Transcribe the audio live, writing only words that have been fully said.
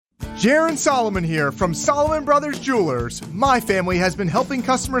Jaron Solomon here from Solomon Brothers Jewelers. My family has been helping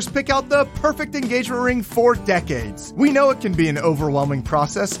customers pick out the perfect engagement ring for decades. We know it can be an overwhelming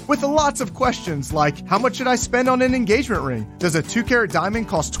process with lots of questions like, how much should I spend on an engagement ring? Does a 2-carat diamond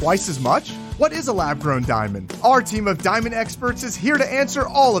cost twice as much? What is a lab-grown diamond? Our team of diamond experts is here to answer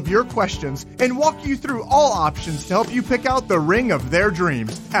all of your questions and walk you through all options to help you pick out the ring of their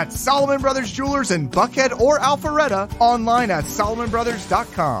dreams at Solomon Brothers Jewelers in Buckhead or Alpharetta, online at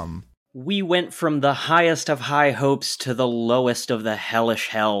solomonbrothers.com. We went from the highest of high hopes to the lowest of the hellish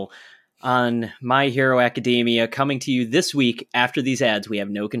hell on My Hero Academia, coming to you this week after these ads we have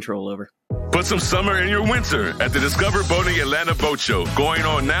no control over. Put some summer in your winter at the Discover Boating Atlanta Boat Show, going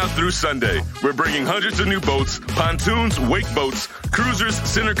on now through Sunday. We're bringing hundreds of new boats, pontoons, wake boats, cruisers,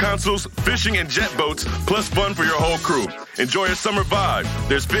 center consoles, fishing and jet boats, plus fun for your whole crew. Enjoy a summer vibe.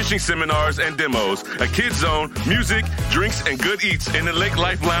 There's fishing seminars and demos, a kids zone, music, drinks, and good eats in the Lake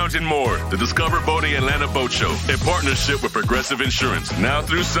Life Lounge and more. The Discover Boating Atlanta Boat Show, in partnership with Progressive Insurance, now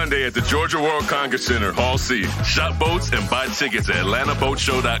through Sunday at the Georgia World Congress Center, Hall C. Shop boats and buy tickets at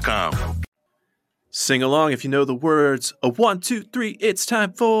atlantaboatshow.com. Sing along if you know the words. A 1, 2, 3, it's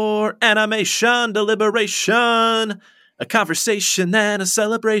time for animation deliberation. A conversation and a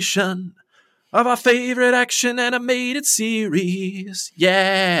celebration of our favorite action animated series.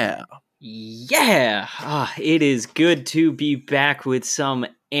 Yeah. Yeah. It is good to be back with some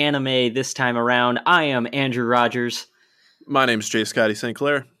anime this time around. I am Andrew Rogers. My name's J Scotty St.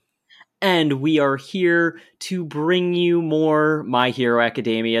 Clair. And we are here to bring you more My Hero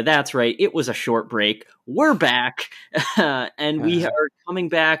Academia. That's right, it was a short break. We're back, and we are coming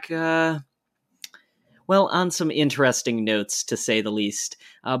back, on some interesting notes, to say the least.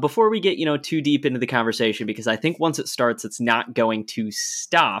 Before we get, too deep into the conversation, because I think once it starts, it's not going to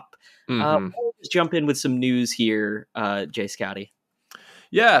stop. We'll just jump in with some news here, J Scotty.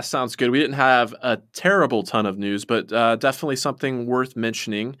 Yeah, sounds good. We didn't have a terrible ton of news, but definitely something worth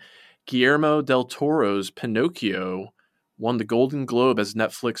mentioning. Guillermo del Toro's Pinocchio won the Golden Globe as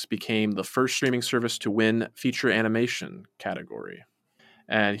Netflix became the first streaming service to win feature animation category.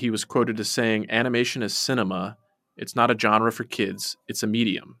 And he was quoted as saying, "Animation is cinema. It's not a genre for kids. It's a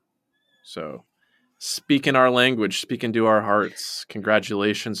medium." So, speaking our language, speaking to our hearts,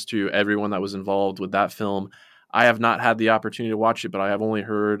 congratulations to everyone that was involved with that film. I have not had the opportunity to watch it, but I have only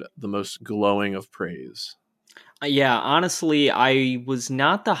heard the most glowing of praise. Yeah, honestly, I was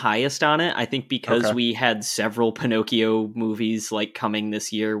not the highest on it. I think because we had several Pinocchio movies coming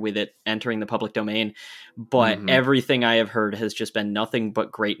this year with it entering the public domain. But everything I have heard has just been nothing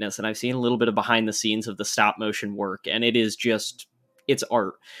but greatness. And I've seen a little bit of behind the scenes of the stop motion work. And it is just, it's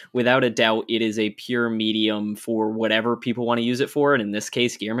art. Without a doubt, it is a pure medium for whatever people want to use it for. And in this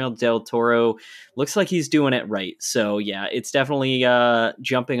case, Guillermo del Toro looks like he's doing it right. So yeah, it's definitely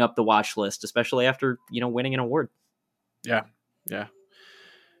jumping up the watch list, especially after, winning an award. Yeah.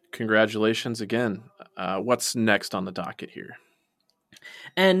 Congratulations again. What's next on the docket here?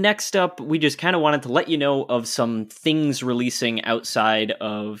 And next up, we just kind of wanted to let you know of some things releasing outside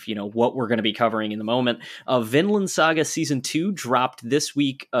of, what we're going to be covering in the moment. Vinland Saga Season 2 dropped this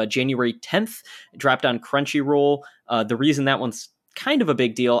week, January 10th. It dropped on Crunchyroll. The reason that one's kind of a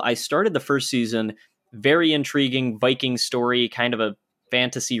big deal, I started the first season, very intriguing Viking story, kind of a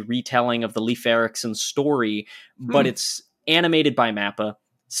fantasy retelling of the Leif Erikson story, but it's animated by MAPPA.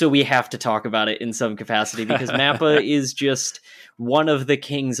 So we have to talk about it in some capacity because MAPPA is just one of the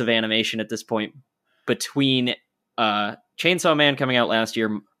kings of animation at this point, between Chainsaw Man coming out last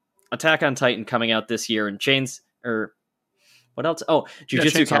year, Attack on Titan coming out this year, and what else? Oh,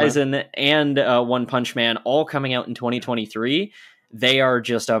 Jujutsu Kaisen and One Punch Man all coming out in 2023. They are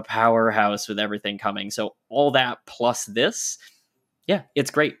just a powerhouse with everything coming. So all that plus this, yeah,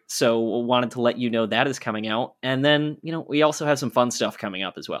 it's great. So wanted to let you know that is coming out. And then, we also have some fun stuff coming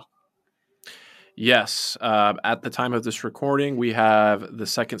up as well. Yes. At the time of this recording, we have the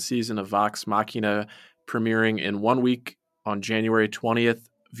second season of Vox Machina premiering in 1 week on January 20th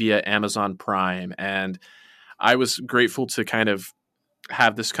via Amazon Prime. And I was grateful to kind of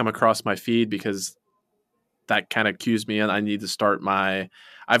have this come across my feed because that kind of cues me in. I need to start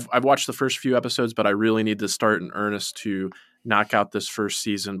I've watched the first few episodes, but I really need to start in earnest to knock out this first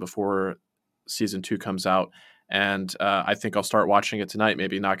season before season 2 comes out. And I think I'll start watching it tonight,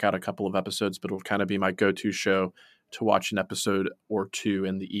 maybe knock out a couple of episodes, but it'll kind of be my go-to show to watch an episode or two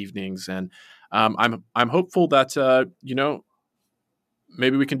in the evenings. And I'm hopeful that,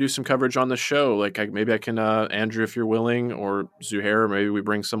 maybe we can do some coverage on the show. Maybe I can, Andrew, if you're willing, or Zuhair, or maybe we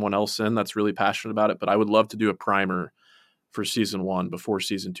bring someone else in that's really passionate about it. But I would love to do a primer for season 1 before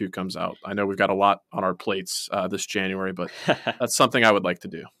season 2 comes out. I know we've got a lot on our plates this January, but that's something I would like to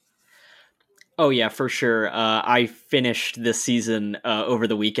do. Oh yeah, for sure. I finished this season over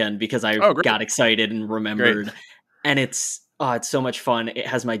the weekend because I Oh, great. got excited and remembered, Great. and it's so much fun. It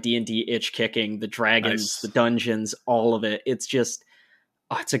has my D&D itch kicking, the dragons, Nice. the dungeons, all of it. It's just,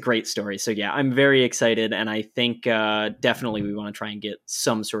 it's a great story. So yeah, I'm very excited, and I think definitely we want to try and get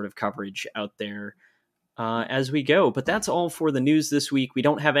some sort of coverage out there as we go. But that's all for the news this week. We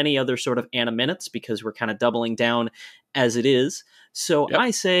don't have any other sort of Anna minutes because we're kind of doubling down as it is. So Yep.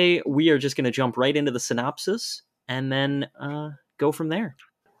 I say we are just going to jump right into the synopsis and then go from there.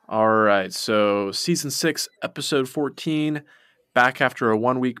 All right. So season 6, episode 14, back after a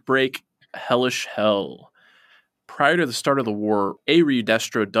 1-week break, Hellish Hell. Prior to the start of the war, a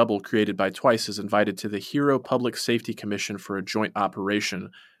Destro double created by Twice is invited to the Hero Public Safety Commission for a joint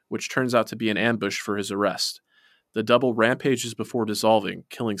operation, which turns out to be an ambush for his arrest. The double rampages before dissolving,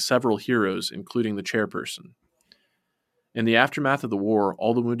 killing several heroes, including the chairperson. In the aftermath of the war,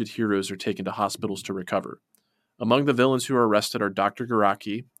 all the wounded heroes are taken to hospitals to recover. Among the villains who are arrested are Dr.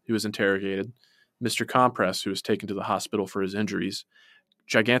 Garaki, who is interrogated, Mr. Compress, who is taken to the hospital for his injuries,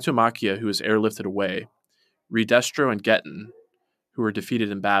 Gigantomachia, who is airlifted away, Redestro and Getten, who are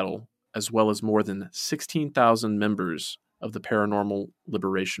defeated in battle, as well as more than 16,000 members of the Paranormal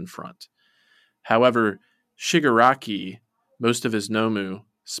Liberation Front. However, Shigaraki, most of his Nomu,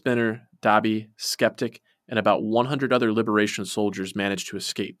 Spinner, Dabi, Skeptic, and about 100 other Liberation soldiers managed to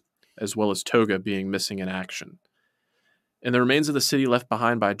escape, as well as Toga being missing in action. In the remains of the city left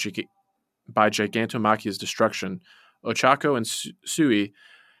behind by Gigantomachia's destruction, Ochako and Sui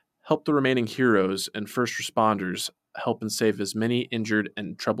help the remaining heroes and first responders help and save as many injured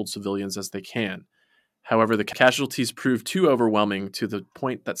and troubled civilians as they can. However, the casualties prove too overwhelming to the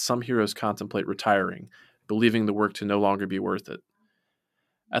point that some heroes contemplate retiring, believing the work to no longer be worth it.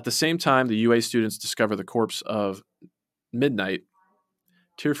 At the same time, the UA students discover the corpse of Midnight,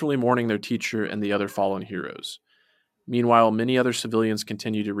 tearfully mourning their teacher and the other fallen heroes. Meanwhile, many other civilians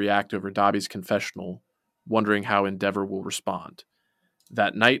continue to react over Dabi's confessional, wondering how Endeavor will respond.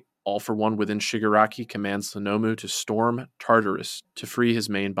 That night, All for One within Shigaraki commands the Nomu to storm Tartarus to free his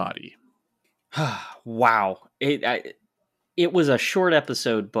main body. Wow. It was a short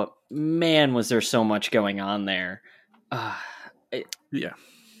episode, but man, was there so much going on there. Yeah.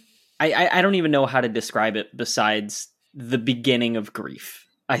 I don't even know how to describe it besides the beginning of grief,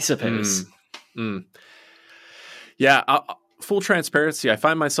 I suppose. Yeah, full transparency, I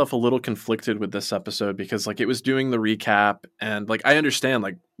find myself a little conflicted with this episode because like it was doing the recap and like I understand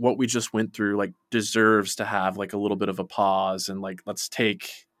like what we just went through like deserves to have like a little bit of a pause and like let's take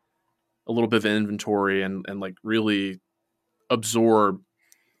a little bit of inventory and like really absorb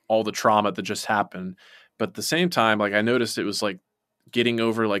all the trauma that just happened. But at the same time, like I noticed it was like getting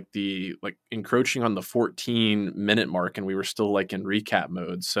over like the like encroaching on the 14-minute mark and we were still like in recap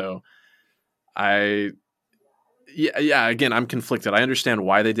mode. So yeah, again, I'm conflicted. I understand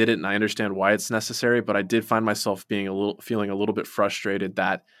why they did it and I understand why it's necessary, but I did find myself feeling a little bit frustrated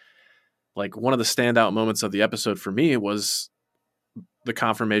that like one of the standout moments of the episode for me was the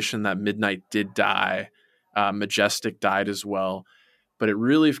confirmation that Midnight did die. Majestic died as well, but it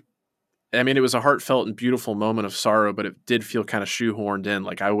really, I mean, it was a heartfelt and beautiful moment of sorrow, but it did feel kind of shoehorned in.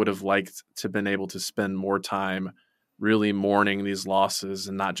 Like I would have liked to been able to spend more time really mourning these losses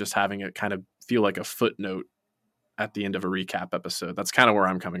and not just having it kind of feel like a footnote at the end of a recap episode. That's kind of where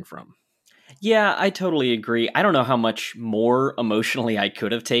I'm coming from. Yeah, I totally agree. I don't know how much more emotionally I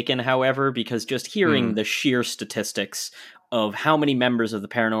could have taken, however, because just hearing the sheer statistics of how many members of the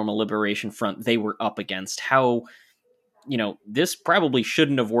Paranormal Liberation Front they were up against, how, you know, this probably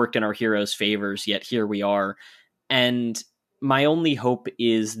shouldn't have worked in our heroes' favors, yet here we are. And my only hope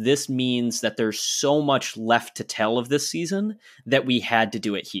is this means that there's so much left to tell of this season that we had to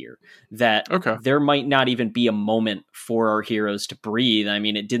do it here. That there might not even be a moment for our heroes to breathe. I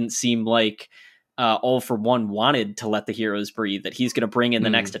mean, it didn't seem like All for One wanted to let the heroes breathe, that he's going to bring in the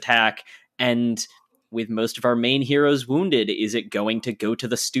next attack. And with most of our main heroes wounded, is it going to go to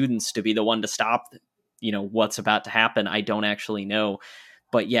the students to be the one to stop, you know, what's about to happen? I don't actually know.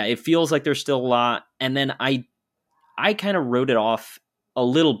 But yeah, it feels like there's still a lot. And then I kind of wrote it off a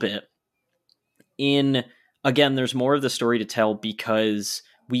little bit again, there's more of the story to tell because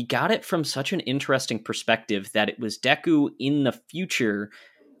we got it from such an interesting perspective that it was Deku in the future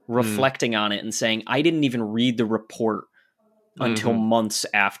reflecting on it and saying, I didn't even read the report until months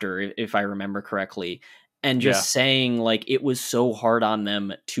after, if I remember correctly. And just saying like, it was so hard on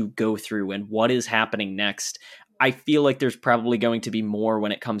them to go through and what is happening next. I feel like there's probably going to be more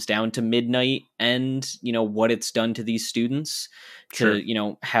when it comes down to Midnight and, you know, what it's done to these students to, you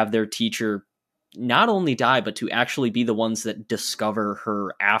know, have their teacher not only die, but to actually be the ones that discover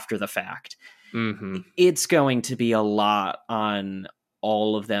her after the fact. Mm-hmm. It's going to be a lot on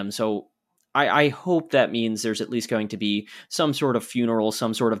all of them. So I hope that means there's at least going to be some sort of funeral,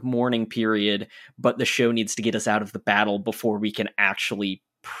 some sort of mourning period, but the show needs to get us out of the battle before we can actually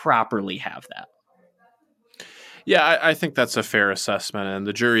properly have that. Yeah, I think that's a fair assessment, and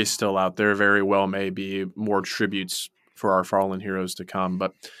the jury's still out there. Very well may be more tributes for our fallen heroes to come.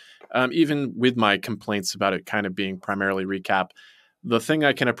 But even with my complaints about it kind of being primarily recap, the thing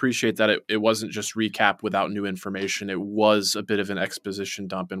I can appreciate that it wasn't just recap without new information. It was a bit of an exposition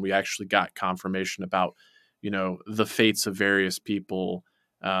dump, and we actually got confirmation about, the fates of various people,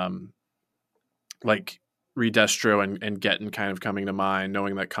 like Redestro and Gettin kind of coming to mind,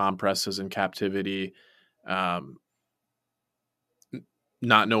 knowing that Compress is in captivity, not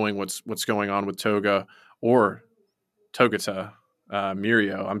knowing what's going on with Toga or Togata,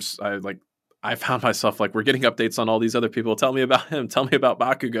 Mirio. I found myself like, we're getting updates on all these other people. Tell me about him. Tell me about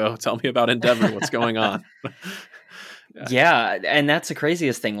Bakugo. Tell me about Endeavor. What's going on? Yeah, and that's the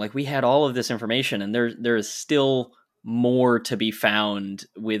craziest thing. Like, we had all of this information, and there is still more to be found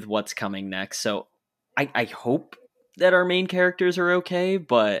with what's coming next. So I hope that our main characters are okay,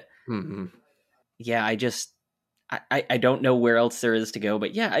 but yeah, I don't know where else there is to go.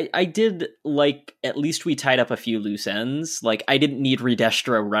 But yeah, I did like, at least we tied up a few loose ends. Like, I didn't need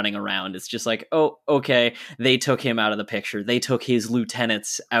Redestro running around. It's just like, oh, okay, they took him out of the picture. They took his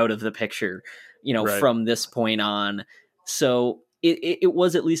lieutenants out of the picture, Right. From this point on. So it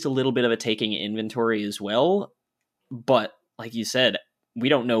was at least a little bit of a taking inventory as well. But like you said, we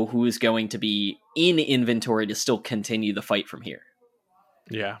don't know who is going to be in inventory to still continue the fight from here.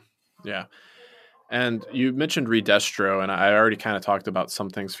 Yeah. And you mentioned Redestro, and I already kind of talked about some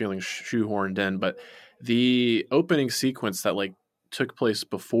things feeling shoehorned in, but the opening sequence that took place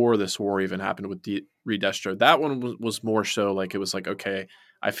before this war even happened with Redestro, that one was more so like, it was like, okay,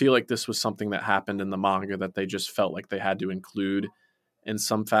 I feel like this was something that happened in the manga that they just felt like they had to include in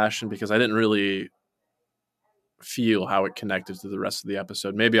some fashion, because I didn't really feel how it connected to the rest of the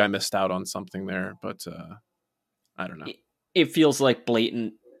episode. Maybe I missed out on something there, but I don't know. It feels like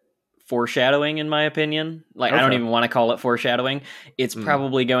blatant foreshadowing, in my opinion. Like, okay. I don't even want to call it foreshadowing. It's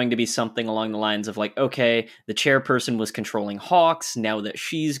probably going to be something along the lines of like, okay, the chairperson was controlling Hawks. Now that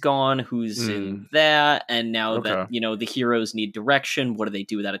she's gone, who's in that? And now that, the heroes need direction, what do they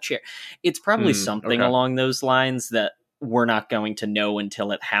do without a chair? It's probably something along those lines that we're not going to know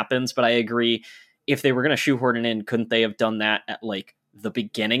until it happens. But I agree, if they were going to shoehorn it in, couldn't they have done that at like the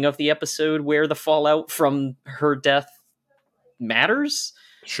beginning of the episode where the fallout from her death matters?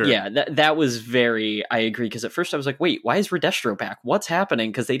 Sure. Yeah, that was very, I agree, because at first I was like, wait, why is Redestro back? What's happening?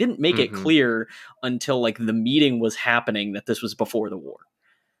 Because they didn't make it clear until like the meeting was happening that this was before the war.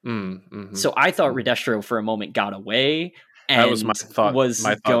 So I thought Redestro for a moment got away and that was my thought,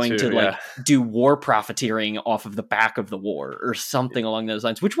 going too, to do war profiteering off of the back of the war or something along those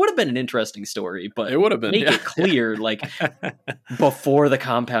lines, which would have been an interesting story, but it would have been, make it clear like before the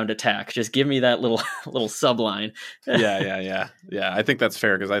compound attack. Just give me that little subline. Yeah. I think that's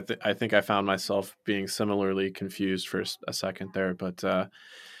fair, because I think I found myself being similarly confused for a second there, but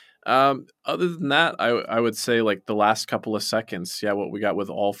other than that, I would say like the last couple of seconds, what we got with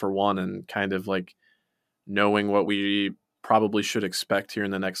All for One and kind of like knowing what we probably should expect here in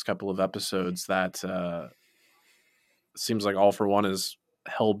the next couple of episodes, that seems like All for One is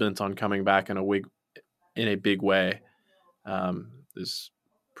hell-bent on coming back in a big way. Is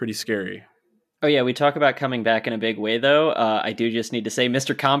pretty scary. Oh yeah, we talk about coming back in a big way, though. I do just need to say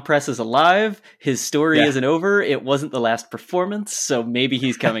Mr. Compress is alive. His story isn't over. It wasn't the last performance, so maybe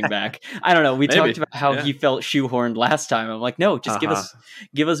he's coming back. I don't know. We talked about how he felt shoehorned last time. I'm like, no, just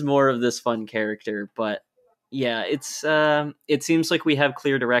give us more of this fun character. But yeah, it seems like we have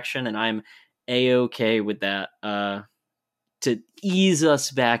clear direction, and I'm A-okay with that, to ease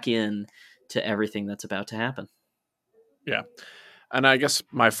us back in to everything that's about to happen. Yeah. And I guess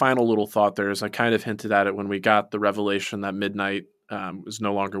my final little thought there is, I kind of hinted at it when we got the revelation that Midnight was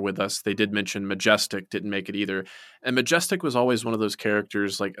no longer with us. They did mention Majestic didn't make it either. And Majestic was always one of those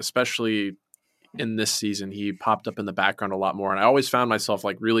characters, like especially in this season, he popped up in the background a lot more. And I always found myself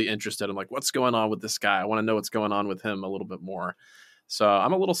like really interested in like, what's going on with this guy? I want to know what's going on with him a little bit more. So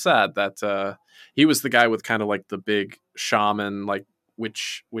I'm a little sad that he was the guy with kind of like the big shaman, like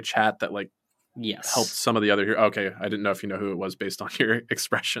witch hat that like, helped some of the other heroes. Okay, I didn't know if you know who it was based on your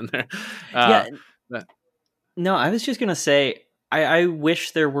expression there. No, I was just going to say, I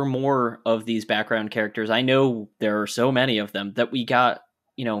wish there were more of these background characters. I know there are so many of them that we got,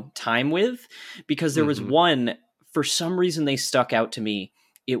 time with, because there was one, for some reason they stuck out to me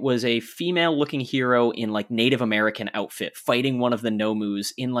it was a female-looking hero in like Native American outfit fighting one of the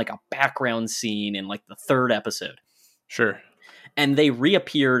Nomus in like a background scene in like the 3rd episode. Sure. And they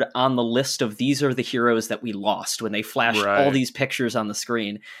reappeared on the list of these are the heroes that we lost when they flashed all these pictures on the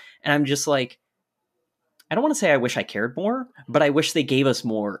screen. And I'm just like, I don't want to say I wish I cared more, but I wish they gave us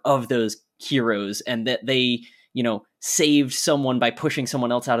more of those heroes and that they, saved someone by pushing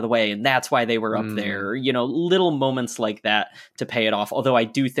someone else out of the way. And that's why they were up there, little moments like that to pay it off. Although I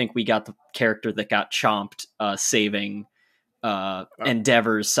do think we got the character that got chomped, saving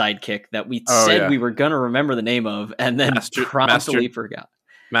Endeavor's sidekick that we said we were going to remember the name of and then promptly forgot.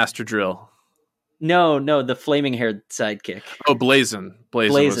 Master Drill. No, the flaming haired sidekick. Oh, Blazin.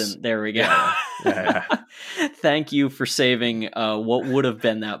 There we go. Yeah. Thank you for saving what would have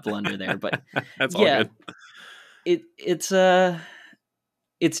been that blunder there. But that's all good. It's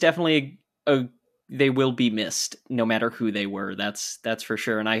definitely they will be missed no matter who they were. That's for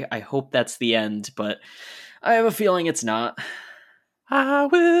sure. And I hope that's the end, but I have a feeling it's not. I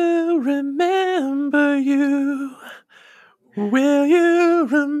will remember you. Will you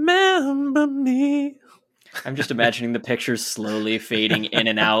remember me? I'm just imagining the pictures slowly fading in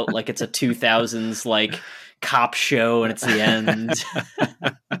and out like it's a 2000s like cop show and it's the end.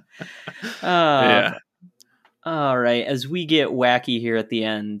 Yeah. All right. As we get wacky here at the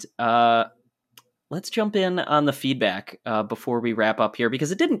end, let's jump in on the feedback before we wrap up here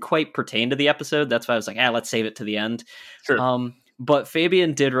because it didn't quite pertain to the episode. That's why I was like, let's save it to the end. Sure. But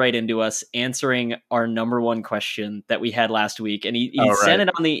Fabian did write into us answering our number one question that we had last week. And he sent it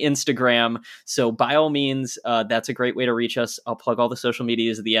on the Instagram. So by all means, that's a great way to reach us. I'll plug all the social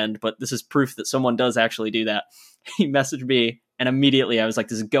medias at the end. But this is proof that someone does actually do that. He messaged me and immediately I was like,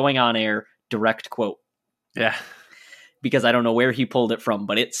 this is going on air, direct quote. Yeah. Because I don't know where he pulled it from,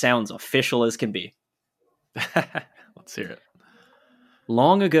 but it sounds official as can be. Let's hear it.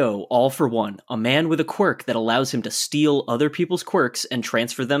 Long ago, all for one, a man with a quirk that allows him to steal other people's quirks and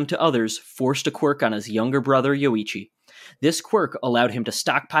transfer them to others forced a quirk on his younger brother Yoichi. This quirk allowed him to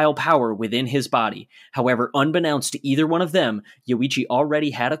stockpile power within his body. However, unbeknownst to either one of them, Yoichi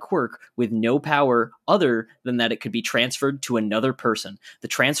already had a quirk with no power other than that it could be transferred to another person. The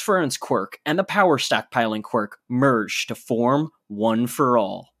transference quirk and the power stockpiling quirk merged to form One for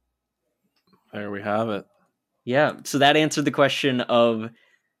All. There we have it. Yeah, so that answered the question of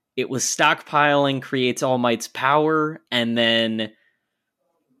it was stockpiling creates All Might's power, and then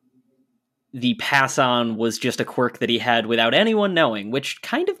the pass on was just a quirk that he had without anyone knowing, which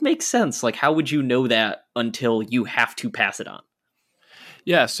kind of makes sense. Like, how would you know that until you have to pass it on?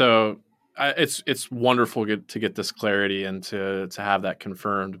 Yeah, so it's wonderful to get this clarity and to have that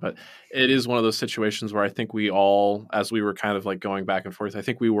confirmed. But it is one of those situations where I think we all, as we were kind of like going back and forth, I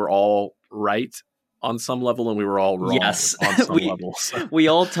think we were all right on some level and we were all wrong on some level. So. We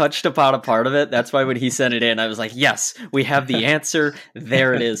all touched upon a part of it. That's why when he sent it in, I was like, yes, we have the answer.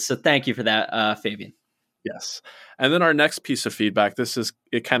 There it is. So thank you for that, Fabian. Yes. And then our next piece of feedback, this is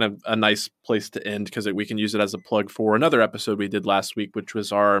kind of a nice place to end because we can use it as a plug for another episode we did last week, which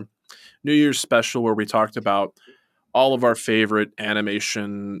was our New Year's special where we talked about all of our favorite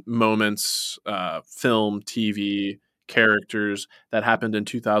animation moments, film, TV, characters that happened in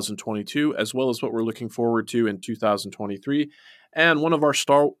 2022, as well as what we're looking forward to in 2023. And one of our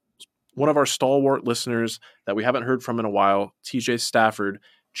stalwart listeners that we haven't heard from in a while, TJ Stafford,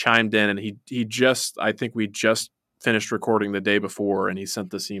 chimed in, and I think we just finished recording the day before, and he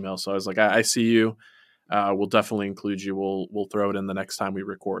sent this email. So I was like, I see you. We'll definitely include you. We'll throw it in the next time we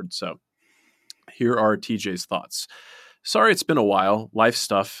record. So here are TJ's thoughts. Sorry, it's been a while. Life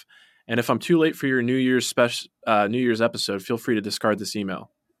stuff. And if I'm too late for your New Year's episode, feel free to discard this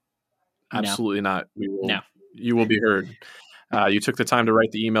email. Absolutely not. You will be heard. You took the time to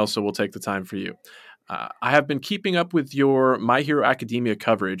write the email, so we'll take the time for you. I have been keeping up with your My Hero Academia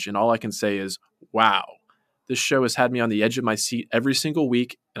coverage, and all I can say is, wow. This show has had me on the edge of my seat every single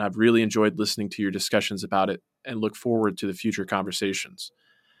week, and I've really enjoyed listening to your discussions about it and look forward to the future conversations.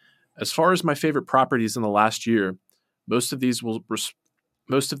 As far as my favorite properties in the last year, most of these will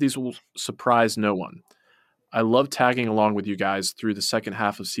surprise no one. I love tagging along with you guys through the second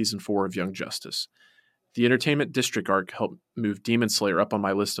half of Season 4 of Young Justice. The Entertainment District arc helped move Demon Slayer up on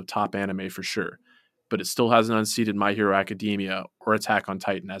my list of top anime for sure, but it still hasn't unseated My Hero Academia or Attack on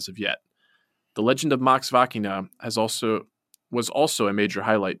Titan as of yet. The Legend of Mox Vachina was also a major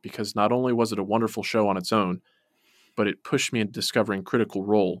highlight because not only was it a wonderful show on its own, but it pushed me into discovering Critical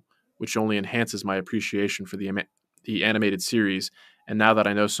Role, which only enhances my appreciation for the animated series, and now that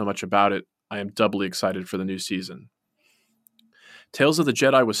I know so much about it, I am doubly excited for the new season. Tales of the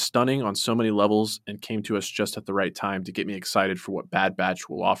Jedi was stunning on so many levels and came to us just at the right time to get me excited for what Bad Batch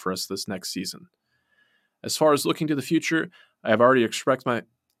will offer us this next season. As far as looking to the future, I have already expressed my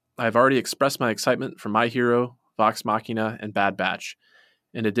excitement for My Hero, Vox Machina, and Bad Batch.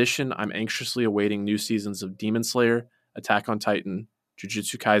 In addition, I'm anxiously awaiting new seasons of Demon Slayer, Attack on Titan,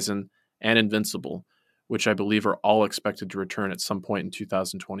 Jujutsu Kaisen, and Invincible, which I believe are all expected to return at some point in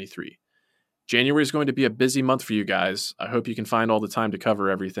 2023. January is going to be a busy month for you guys. I hope you can find all the time to cover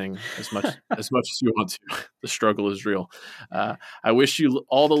everything as much as you want to. The struggle is real. I wish you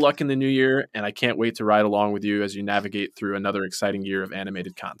all the luck in the new year, and I can't wait to ride along with you as you navigate through another exciting year of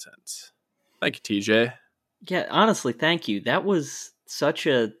animated content. Thank you, TJ. Yeah, honestly, thank you. That was such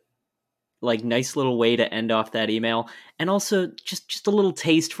a nice little way to end off that email. And also just a little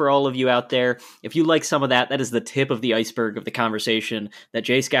taste for all of you out there. If you like some of that, that is the tip of the iceberg of the conversation that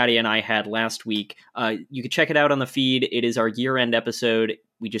J Scotty and I had last week. You can check it out on the feed. It is our year-end episode.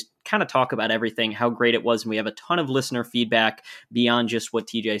 We just kind of talk about everything, how great it was, and we have a ton of listener feedback beyond just what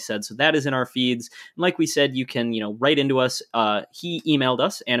TJ said. So that is in our feeds. And like we said, you can, write into us. He emailed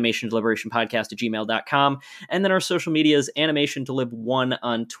us, animationdeliberationpodcast@gmail.com. And then our social media is animationdelib1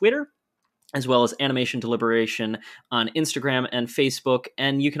 on Twitter, as well as Animation Deliberation on Instagram and Facebook.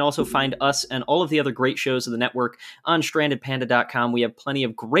 And you can also find us and all of the other great shows of the network on strandedpanda.com. We have plenty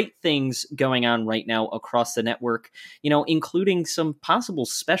of great things going on right now across the network, including some possible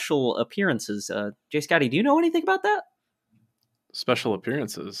special appearances. J Scotty, do you know anything about that? Special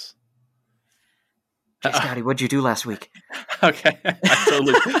appearances? J Scotty, what'd you do last week? Okay.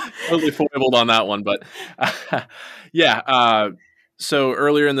 I totally foibled on that one, but yeah. So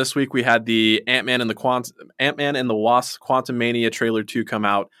earlier in this week, we had the Ant-Man and the Wasp Quantumania trailer 2 come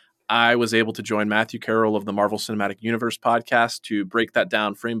out. I was able to join Matthew Carroll of the Marvel Cinematic Universe podcast to break that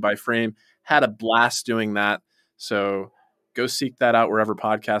down frame by frame. Had a blast doing that. So go seek that out wherever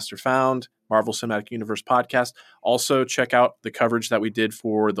podcasts are found. Marvel Cinematic Universe podcast. Also, check out the coverage that we did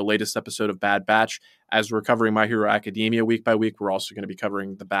for the latest episode of Bad Batch. As we're covering My Hero Academia week by week, we're also going to be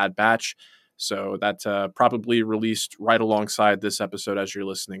covering the Bad Batch. So that probably released right alongside this episode as you're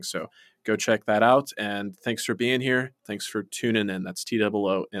listening. So go check that out. And thanks for being here. Thanks for tuning in. That's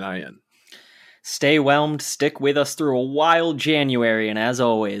TOONIN. Stay whelmed. Stick with us through a wild January. And as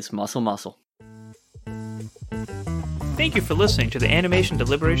always, muscle. Thank you for listening to the Animation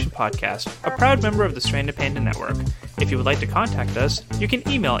Deliberation Podcast, a proud member of the Stranded Panda Network. If you would like to contact us, you can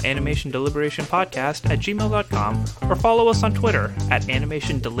email animationdeliberationpodcast@gmail.com or follow us on Twitter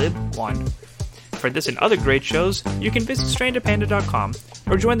 @animationdelib1. For this and other great shows, you can visit strandedpanda.com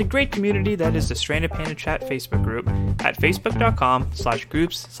or join the great community that is the Stranded Panda Chat Facebook group at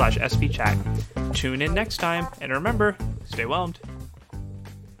facebook.com/groups/svchat. Tune in next time, and remember, stay whelmed.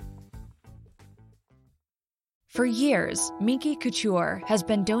 For years, Minky Couture has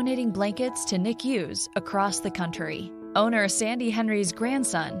been donating blankets to NICUs across the country. Owner Sandy Henry's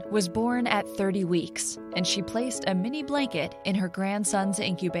grandson was born at 30 weeks, and she placed a mini blanket in her grandson's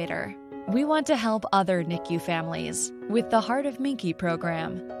incubator. We want to help other NICU families with the Heart of Minky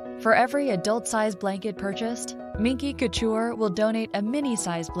program. For every adult-sized blanket purchased, Minky Couture will donate a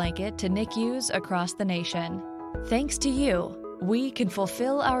mini-sized blanket to NICUs across the nation. Thanks to you, we can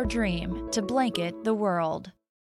fulfill our dream to blanket the world.